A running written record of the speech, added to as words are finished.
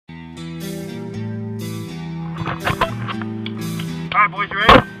Alright boys, you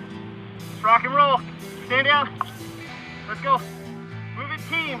ready? Let's rock and roll. Stand down. Let's go. Move in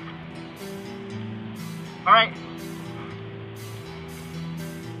teams. Alright.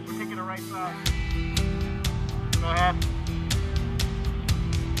 We're taking the right side. Go ahead.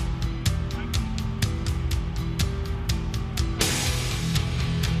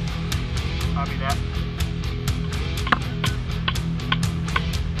 Copy that.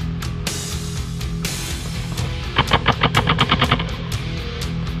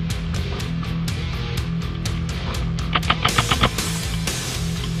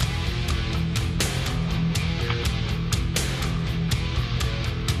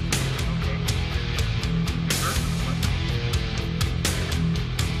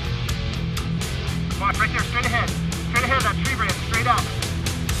 Watch right there, straight ahead. Straight ahead, that tree branch, straight out.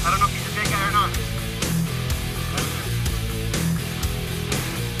 I don't know if he's a big guy or not.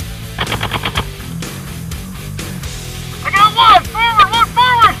 I got one! Forward! One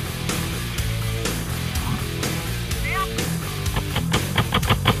forward!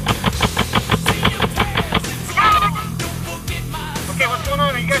 Okay, what's going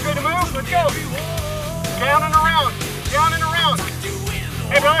on? Are you guys ready to move? Let's go! Down and around. Down and around.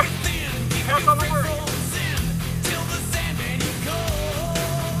 Hey, brother. Pass on the word.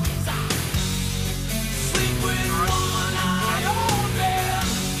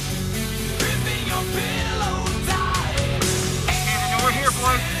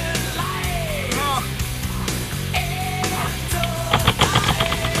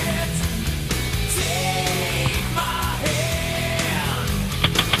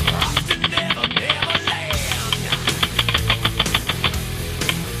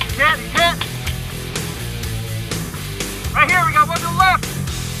 Right here, we got one to the left.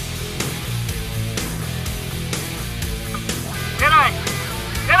 Deadeye.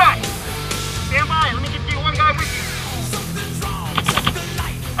 Deadeye. Stand by. Let me get you one guy with you.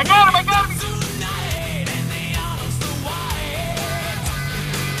 I got him. I got him.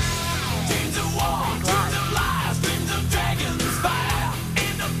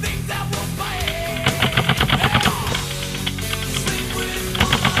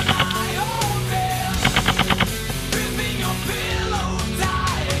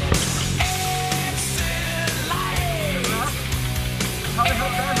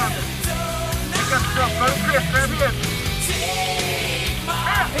 Brother Chris, grab him.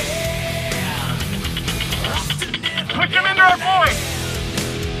 Push him into our boy.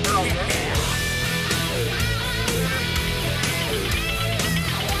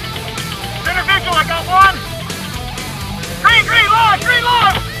 Center visual, I got one. Green, green, long, green,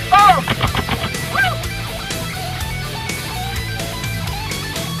 long. Oh. Woo.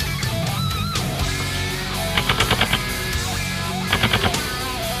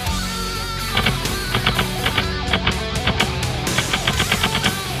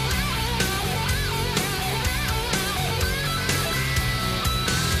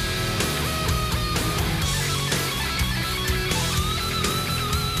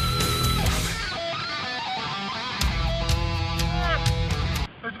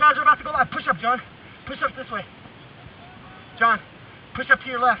 Those guys are about to go live. Push up, John. Push up this way. John, push up to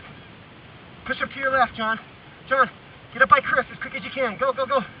your left. Push up to your left, John. John, get up by Chris as quick as you can. Go, go,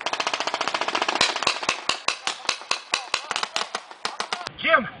 go.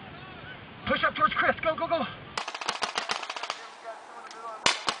 Jim, push up towards Chris. Go, go, go.